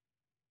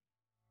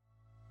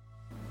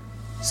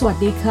สวัส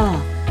ดีค่ะ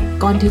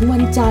ก่อนถึงวั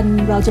นจันทร์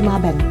เราจะมา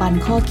แบ่งปัน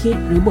ข้อคิด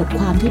หรือบทค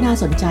วามที่น่า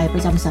สนใจปร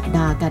ะจำสัปด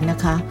าห์กันนะ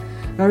คะ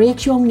เราเรียก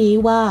ช่วงนี้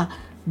ว่า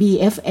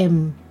BFM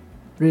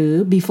หรือ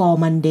Before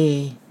Monday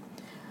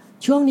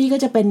ช่วงนี้ก็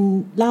จะเป็น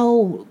เล่า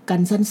กั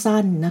น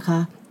สั้นๆนะคะ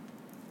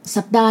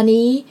สัปดาห์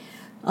นี้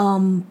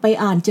ไป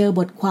อ่านเจอ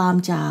บทความ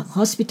จาก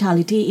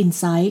Hospitality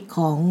Insight ข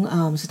อง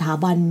สถา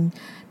บัน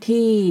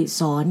ที่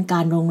สอนก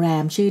ารโรงแร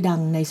มชื่อดั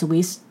งในส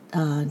วิส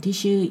ที่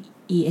ชื่อ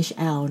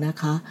EHL นะ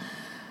คะ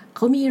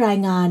เขามีราย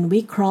งาน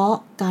วิเคราะห์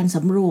การส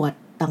ำรวจ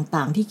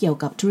ต่างๆที่เกี่ยว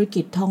กับธุร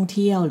กิจท่องเ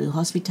ที่ยวหรือ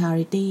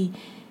hospitality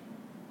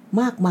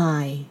มากมา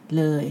ย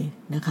เลย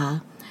นะคะ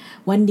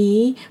วันนี้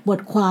บ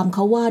ทความเข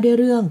าว่าด้วย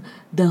เรื่อง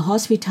The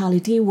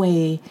Hospitality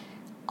Way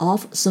of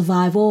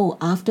Survival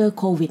After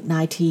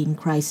COVID-19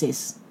 Crisis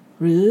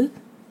หรือ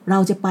เรา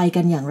จะไป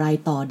กันอย่างไร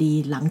ต่อดี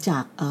หลังจา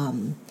ก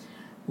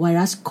ไว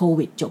รัสโค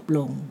วิดจบล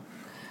ง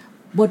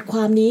บทคว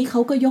ามนี้เขา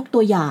ก็ยก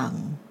ตัวอย่าง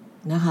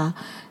นะคะ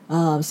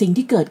สิ่ง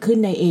ที่เกิดขึ้น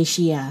ในเอเ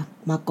ชีย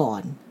มาก่อ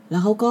นแล้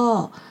วเขาก็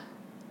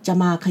จะ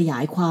มาขยา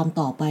ยความ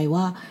ต่อไป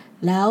ว่า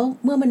แล้ว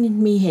เมื่อมัน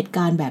มีเหตุก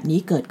ารณ์แบบนี้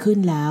เกิดขึ้น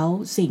แล้ว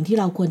สิ่งที่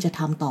เราควรจะ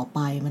ทำต่อไป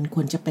มันค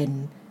วรจะเ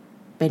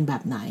ป็นแบ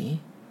บไหน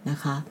นะ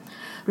คะ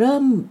เริ่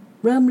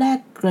มแรก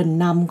เกริ่น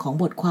นำของ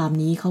บทความ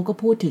นี้เขาก็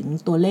พูดถึง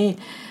ตัวเลข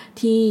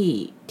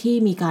ที่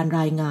มีการ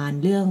รายงาน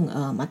เรื่อง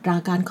อัตรา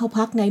การเข้า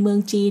พักในเมือง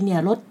จีนเนี่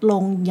ยลดล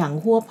งอย่าง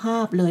หวบภา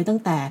พเลยตั้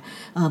งแต่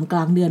กล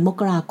างเดือนม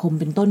กราคม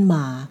เป็นต้นม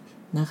า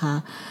นะคะ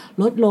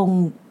ลดลง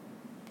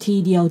ที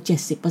เดียว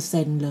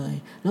 70% เลย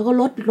แล้วก็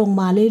ลดลง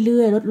มาเ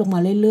รื่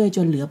อยๆจ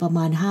นเหลือประม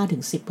าณ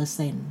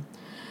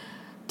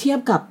 5-10% เทียบ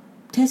กับ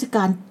เทศก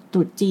าลต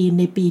รุษจีน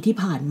ในปีที่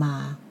ผ่านมา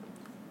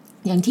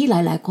อย่างที่ห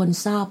ลายๆคน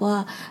ทราบว่า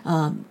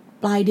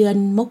ปลายเดือน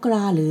มกร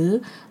าหรือ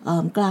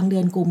กลางเดื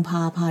อนกุมภ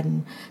าพันธ์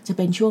จะเ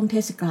ป็นช่วงเท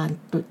ศกาล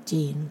ตรุษ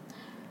จีน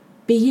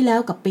ปีที่แล้ว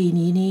กับปี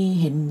นี้นี่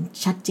เห็น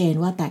ชัดเจน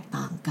ว่าแตก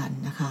ต่างกัน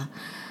นะคะ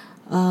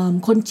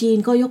คนจีน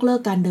ก็ยกเลิ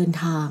กการเดิน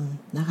ทาง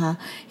นะคะ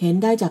เห็น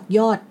ได้จากย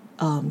อด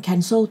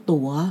cancel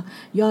ตั๋ว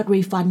ยอด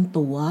refund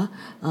ตั๋ว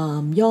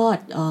ยอด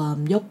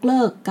ยกเ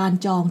ลิกการ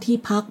จองที่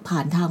พักผ่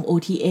านทาง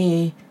OTA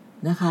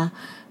นะคะ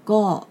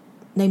ก็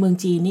ในเมือง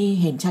จีนนี่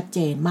เห็นชัดเจ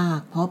นมาก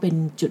เพราะเป็น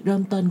จุดเริ่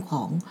มต้น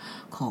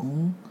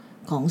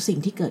ของสิ่ง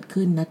ที่เกิด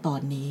ขึ้นณตอ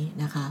นนี้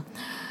นะคะ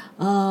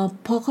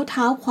พอเขาเ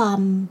ท้าความ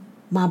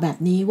มาแบบ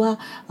นี้ว่า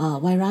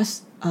ไวรัส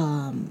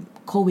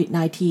โควิด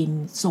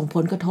 -19 ส่งผ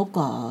ลกระทบ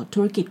ต่อ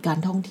ธุรกิจการ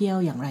ท่องเที่ยว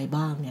อย่างไร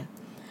บ้างเนี่ย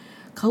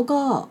เขา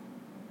ก็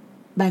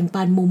แบ่ง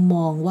ปันมุมม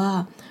องว่า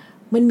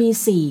มันมี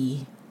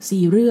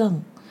4เรื่อง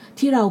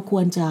ที่เราค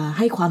วรจะใ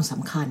ห้ความส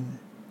ำคัญ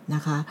น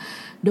ะคะ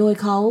โดย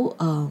เขา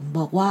บ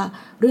อกว่า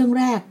เรื่อง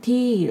แรก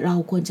ที่เรา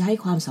ควรจะให้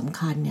ความสำ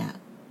คัญเนี่ย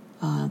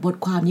บท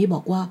ความนี้บ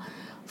อกว่า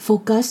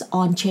focus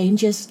on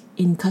changes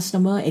in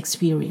customer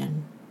experience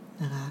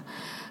นะคะ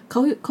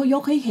เขาย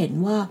กให้เห็น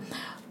ว่า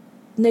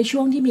ในช่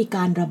วงที่มีก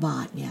ารระบ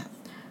าดเนี่ย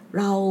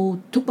เรา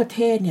ทุกประเท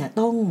ศเนี่ย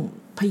ต้อง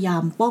พยายา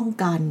มป้อง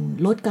กัน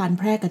ลดการแ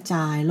พร่กระจ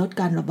ายลด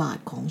การระบาด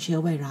ของเชื้อ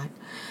ไวรัส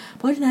เ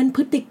พราะฉะนั้นพ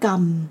ฤติกรร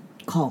ม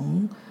ข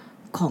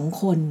อง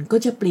คนก็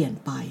จะเปลี่ยน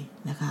ไป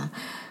นะคะ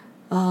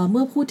เ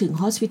มื่อพูดถึง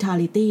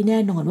hospitality แน่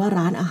นอนว่า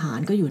ร้านอาหาร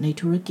ก็อยู่ใน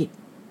ธุรกิจ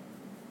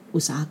อุ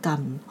ตสาหกรร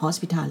ม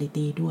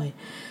hospitality ด้วย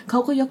เขา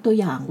ก็ยกตัว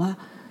อย่างว่า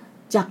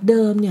จากเ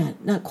ดิมเนี่ย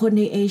คนใ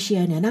นเอเชี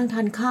ยเนี่ยนั่งท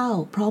านข้าว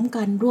พร้อม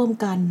กันร่วม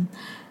กัน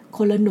ค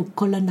นละหนุบ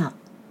คนละหนับ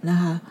นะ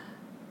คะ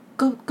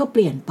ก็เป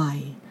ลี่ยนไป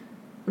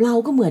เรา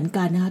ก็เหมือน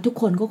กันนะคะทุก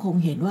คนก็คง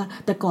เห็นว่า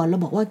แต่ก่อนเรา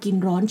บอกว่ากิน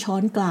ร้อนช้อ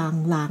นกลาง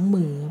ล้าง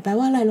มือแปล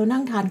ว่าอะไรเรานั่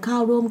งทานข้า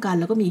วร่วมกัน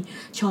แล้วก็มี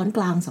ช้อนก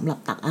ลางสำหรับ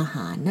ตักอาห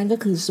ารนั่นก็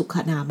คือสุขอ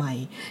นามัย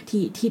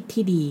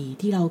ที่ดี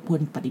ที่เราคว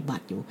รปฏิบั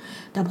ติอยู่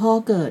แต่พอ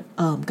เกิด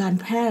การ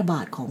แพร่ระบ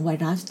าดของไว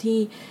รัส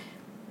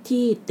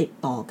ที่ติด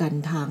ต่อกัน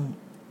ทาง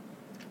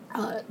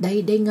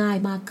ได้ง่าย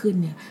มากขึ้น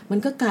เนี่ยมัน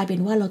ก็กลายเป็น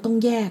ว่าเราต้อง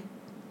แยก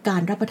กา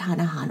รรับประทาน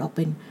อาหารออกเ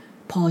ป็น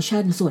พอร์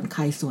ชั่นส่วนใค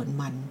รส่วน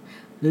มัน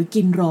หรือ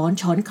กินร้อน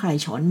ช้อนใคร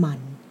ช้อนมัน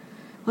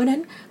เพราะนั้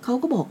นเขา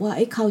ก็บอกว่าไ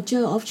อ้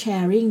culture of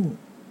sharing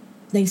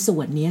ในส่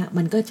วนนี้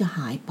มันก็จะห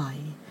ายไป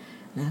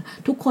นะ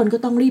ทุกคนก็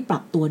ต้องรีบปรั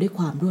บตัวด้วยค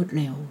วามรวด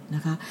เร็วน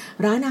ะคะ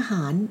ร้านอาห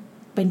าร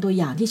เป็นตัว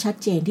อย่างที่ชัด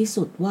เจนที่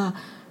สุดว่า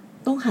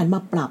ต้องหันม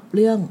าปรับเ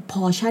รื่อง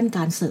portion ก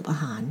ารเสิร์ฟอา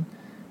หาร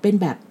เป็น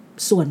แบบ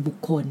ส่วนบุค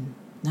คล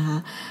นะคะ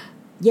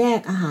แยก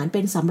อาหารเ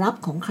ป็นสำรับ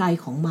ของใคร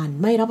ของมัน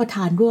ไม่รับประท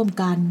านร่วม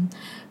กัน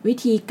วิ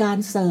ธีการ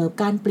เสิร์ฟ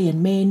การเปลี่ยน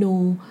เมนู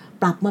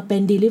ปรับมาเป็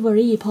น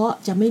delivery เพราะ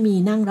จะไม่มี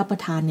นั่งรับปร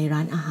ะทานในร้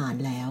านอาหาร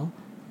แล้ว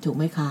ถูก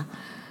ไหมคะ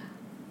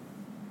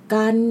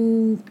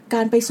ก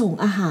ารไปส่ง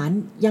อาหาร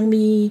ยัง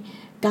มี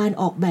การ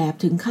ออกแบบ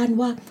ถึงขั้น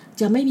ว่า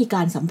จะไม่มีก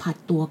ารสัมผัส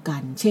ตัวกั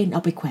นเช่นเอ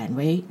าไปแขวนไ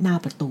ว้หน้า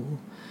ประตู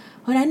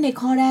เพราะฉะนั้นใน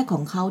ข้อแรกข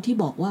องเขาที่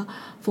บอกว่า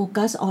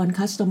focus on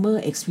customer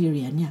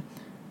experience เนี่ย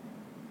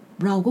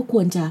เราก็ค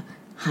วรจะ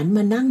หันม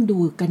านั่งดู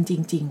กันจ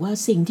ริงๆว่า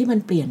สิ่งที่มัน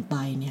เปลี่ยนไป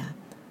เนี่ย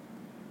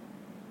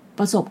ป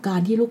ระสบการ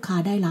ณ์ที่ลูกค้า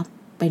ได้รับ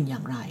เป็นอย่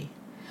างไร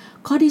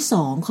ข้อที่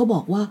2เขาบ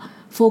อกว่า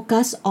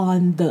focus on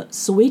the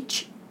switch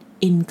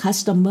in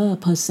customer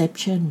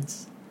perceptions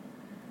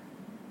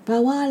แปล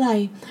ว่าอะไร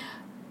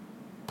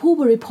ผู้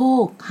บริโภ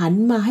คหัน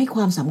มาให้ค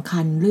วามสำ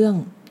คัญเรื่อง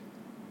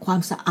ควา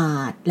มสะอา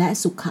ดและ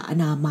สุขอ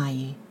นามัย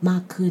มา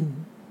กขึ้น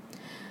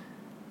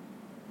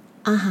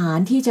อาหาร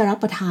ที่จะรับ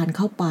ประทานเ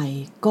ข้าไป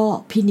ก็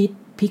พินิจ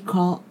พิเคร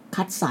าะห์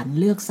คัดสรร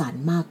เลือกสรร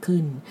มาก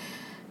ขึ้น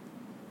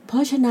เพรา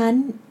ะฉะนั้น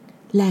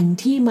แหล่ง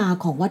ที่มา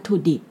ของวัตถุ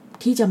ดิบ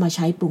ที่จะมาใ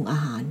ช้ปรุงอา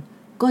หาร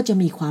ก็จะ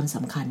มีความส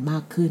ำคัญมา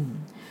กขึ้น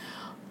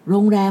โร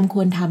งแรมค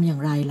วรทำอย่า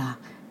งไรล่ะ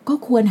ก็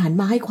ควรหัน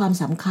มาให้ความ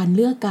สำคัญเ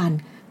รื่องการ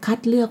คัด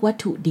เลือกวัต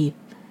ถุดิบ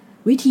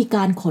วิธีก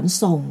ารขน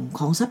ส่งข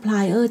องซัพพลา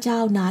ยเออร์เจ้า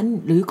นั้น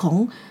หรือของ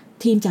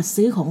ทีมจัด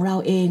ซื้อของเรา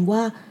เองว่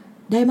า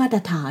ได้มาต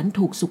รฐาน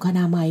ถูกสุขอ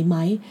นามัยไหม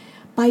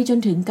ไปจน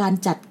ถึงการ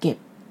จัดเก็บ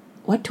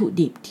วัตถุ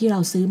ดิบที่เรา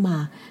ซื้อมา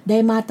ได้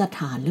มาตรฐ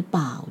านหรือเป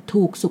ล่า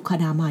ถูกสุขอ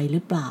นามัยหรื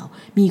อเปล่า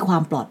มีควา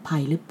มปลอดภั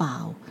ยหรือเปล่า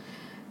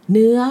เ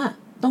นื้อ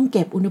ต้องเ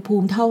ก็บอุณหภู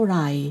มิเท่าไห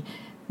ร่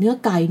เนื้อ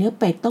ไก่เนื้อ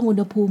เป็ดต้องอุณ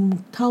หภูมิ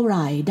เท่าไห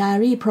ร่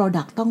Dairy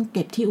Product ต้องเ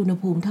ก็บที่อุณห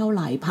ภูมิเท่าไห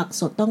ร่ผัก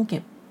สดต้องเก็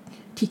บ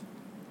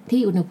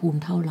ที่อุณหภูมิ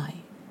เท่าไหร่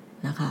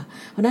นะคะ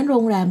เพราะนั้นโร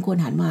งแรมควร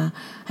หันมา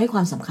ให้คว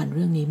ามสำคัญเ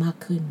รื่องนี้มาก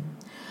ขึ้น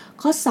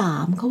ข้อ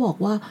3เขาบอก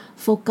ว่า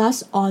focus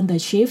on the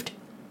shift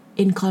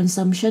in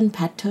consumption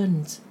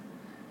patterns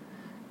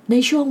ใน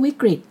ช่วงวิ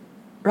กฤต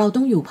เราต้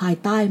องอยู่ภาย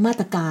ใต้มา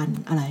ตรการ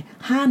อะไร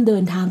ห้ามเดิ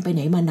นทางไปไห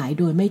นมาไหน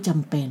โดยไม่จ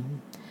ำเป็น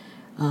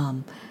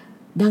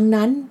ดัง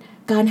นั้น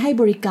การให้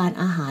บริการ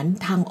อาหาร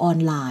ทางออน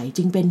ไลน์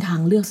จึงเป็นทา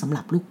งเลือกสำห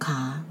รับลูกค้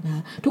าน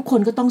ะทุกคน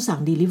ก็ต้องสั่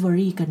ง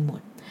Delivery กันหม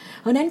ด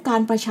เพราะนั้นกา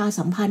รประชา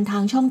สัมพันธ์ทา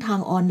งช่องทาง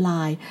ออนไล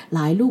น์หล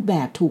ายรูปแบ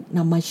บถูกน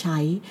ำมาใช้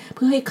เ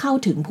พื่อให้เข้า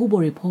ถึงผู้บ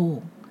ริโภค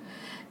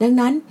ดัง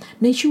นั้น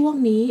ในช่วง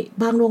นี้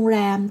บางโรงแร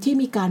มที่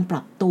มีการป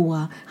รับตัว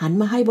หัน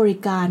มาให้บริ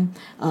การ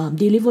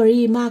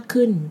Delivery มาก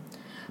ขึ้น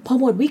พอ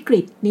หมดวิกฤ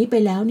ตนี้ไป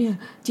แล้วเนี่ย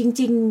จ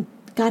ริง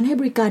ๆการให้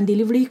บริการ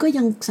Delivery ก็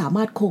ยังสาม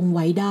ารถคงไ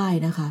ว้ได้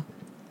นะคะ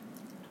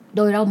โ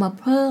ดยเรามา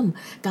เพิ่ม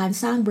การ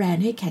สร้างแบรน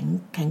ด์ให้แ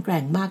ข็งแกร่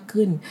งมาก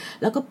ขึ้น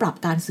แล้วก็ปรับ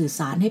การสื่อ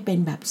สารให้เป็น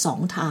แบบ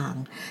2ทาง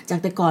จาก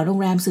แต่ก่อนโรง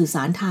แรมสื่อส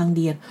ารทางเ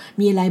ดียว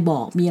มีอะไรบ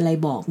อ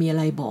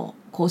ก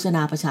โฆษณ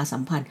าประชาสั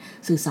มพันธ์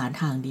สื่อสาร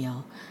ทางเดียว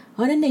เพร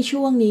าะฉะนั้นใน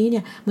ช่วงนี้เ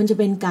นี่ยมันจะ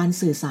เป็นการ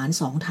สื่อสาร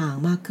2ทาง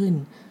มากขึ้น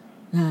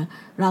นะ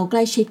เราใก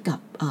ล้ชิดกับ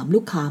ลู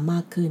กค้าม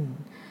ากขึ้น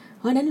เ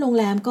พราะฉะนั้นโรง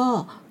แรมก็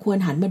ควร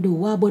หันมาดู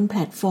ว่าบนแพล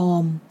ตฟอ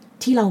ร์ม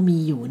ที่เรามี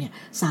อยู่เนี่ย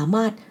สาม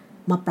ารถ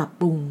มาปรับ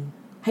ปรุง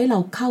ให้เรา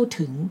เข้า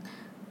ถึง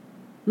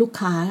ลูก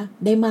ค้า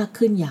ได้มาก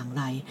ขึ้นอย่างไ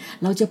ร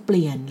เราจะเป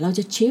ลี่ยนเราจ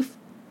ะชิฟ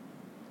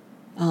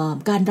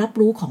การรับ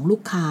รู้ของลู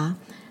กค้า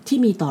ที่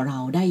มีต่อเรา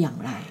ได้อย่าง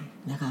ไร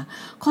นะคะ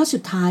ข้อสุ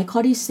ดท้ายข้อ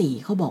ที่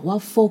4เขาบอกว่า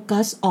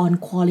focus on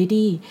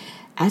quality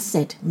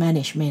asset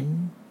management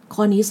ข้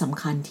อนี้ส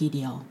ำคัญทีเ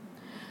ดียว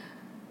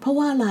เพราะ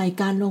ว่าอะไร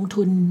การลง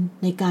ทุน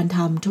ในการท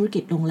ำธุรกิ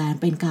จโรงแรม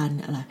เป็น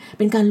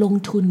การลง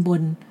ทุน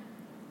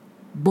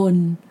บน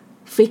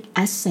fixed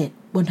asset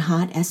บน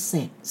hard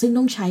asset ซึ่ง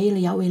ต้องใช้ร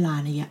ะยะเวลา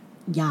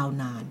ยาว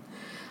นาน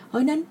เพรา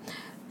ะนั้น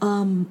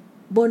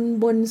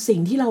บนสิ่ง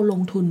ที่เราล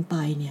งทุนไป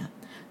เนี่ย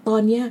ตอ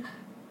นนี้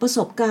ประส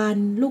บการ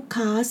ณ์ลูก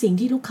ค้าสิ่ง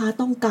ที่ลูกค้า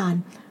ต้องการ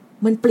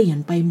มันเปลี่ยน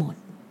ไปหมด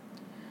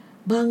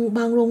บ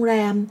างโรงแร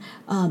ม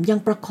ยัง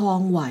ประคอง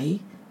ไหว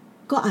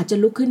ก็อาจจะ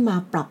ลุกขึ้นมา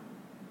ปรับ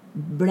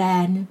แบร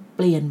นด์เ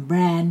ปลี่ยนแบร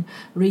นด์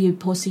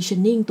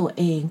repositioning ตัว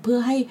เองเพื่อ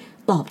ให้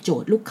ตอบโจ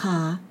ทย์ลูกค้า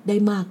ได้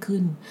มากขึ้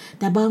น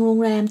แต่บางโรง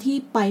แรมที่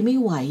ไปไม่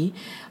ไหว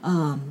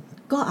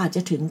ก็อาจจ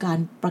ะถึงการ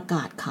ประก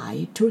าศขาย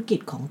ธุรกิจ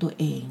ของตัว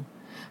เอง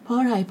เพราะ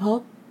อะไรเพร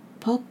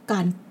าะก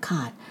ารข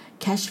าด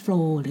cash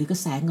flow หรือกระ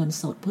แสเงิน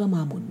สดเพื่อม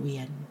าหมุนเวี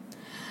ยน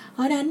เพ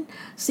ราะฉะนั้น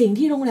สิ่ง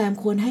ที่โรงแรม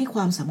ควรให้คว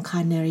ามสำคั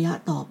ญในระยะ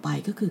ต่อไป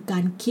ก็คือกา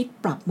รคิด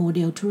ปรับโมเด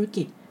ลธุร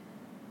กิจ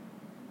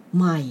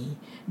ใหม่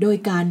โดย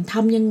การท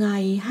ำยังไง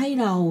ให้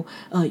เรา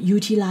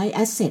utilize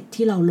asset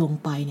ที่เราลง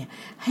ไปเนี่ย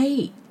ให้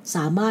ส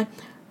ามารถ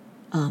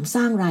ส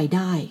ร้างรายไ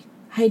ด้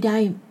ให้ได้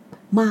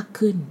มาก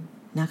ขึ้น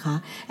นะคะ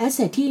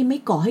asset ที่ไม่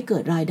ก่อให้เกิ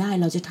ดรายได้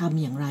เราจะท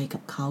ำอย่างไรกั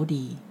บเขา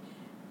ดี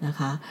นะ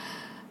คะ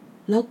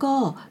แล้วก็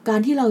การ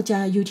ที่เราจะ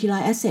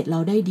utilize asset เรา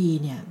ได้ดี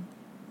เนี่ย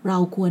เรา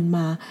ควรม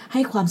าใ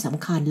ห้ความส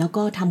ำคัญแล้ว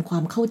ก็ทำควา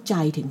มเข้าใจ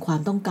ถึงควา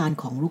มต้องการ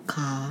ของลูก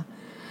ค้า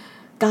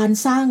การ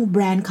สร้างแบ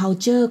รนด์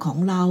culture ของ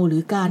เราหรื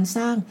อการส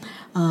ร้าง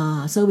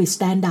service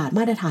standard ม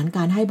าตรฐานก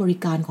ารให้บริ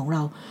การของเร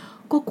า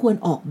ก็ควร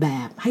ออกแบ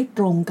บให้ต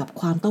รงกับ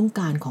ความต้อง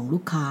การของลู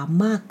กค้า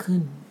มากขึ้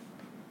น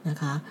นะ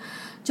คะ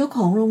เจ้าข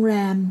องโรงแร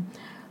ม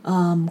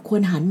คว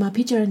รหันมา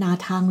พิจารณา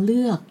ทางเ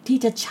ลือกที่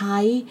จะใช้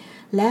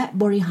และ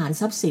บริหาร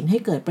ทรัพย์สินให้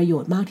เกิดประโย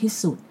ชน์มากที่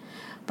สุด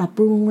ปรับป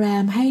รุงโรงแร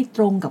มให้ต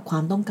รงกับควา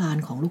มต้องการ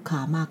ของลูกค้า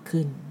มาก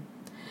ขึ้น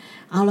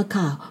เอาละ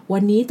ค่ะวั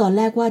นนี้ตอนแ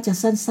รกว่าจะ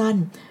สั้น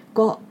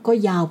ๆก็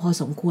ยาวพอ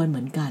สมควรเห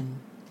มือนกัน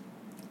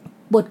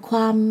บทคว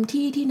าม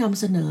ที่นำ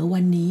เสนอวั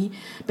นนี้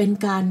เป็น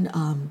การ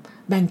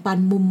แบ่งปัน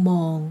มุมม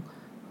อง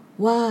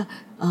ว่า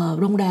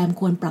โรงแรม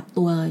ควรปรับ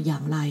ตัวอย่า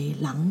งไร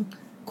หลัง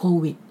โค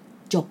วิด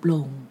จบล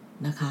ง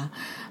นะคะ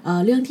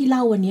เรื่องที่เล่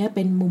าวันนี้เ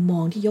ป็นมุมม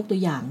องที่ยกตัว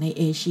อย่างใน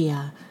เอเชีย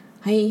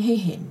ให้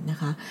เห็นนะ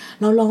คะ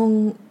เราลอง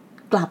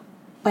กลับ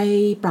ไป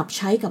ปรับใ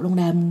ช้กับโรง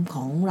แรมข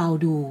องเรา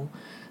ดู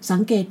สั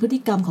งเกตพฤติ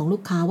กรรมของลู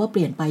กค้าว่าเป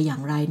ลี่ยนไปอย่า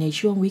งไรใน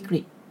ช่วงวิกฤ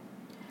ต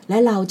และ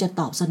เราจะ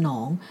ตอบสนอ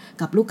ง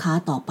กับลูกค้า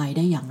ต่อไปไ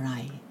ด้อย่างไร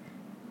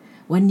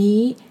วัน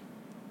นี้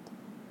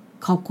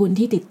ขอบคุณ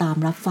ที่ติดตาม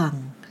รับฟัง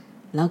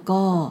แล้ว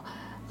ก็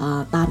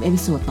ตามเอ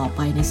พิโซดต่อไ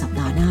ปในสัป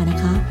ดาห์หน้านะ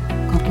คะ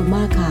ขอบคุณม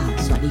ากค่ะ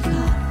สวัสดี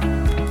ค่ะ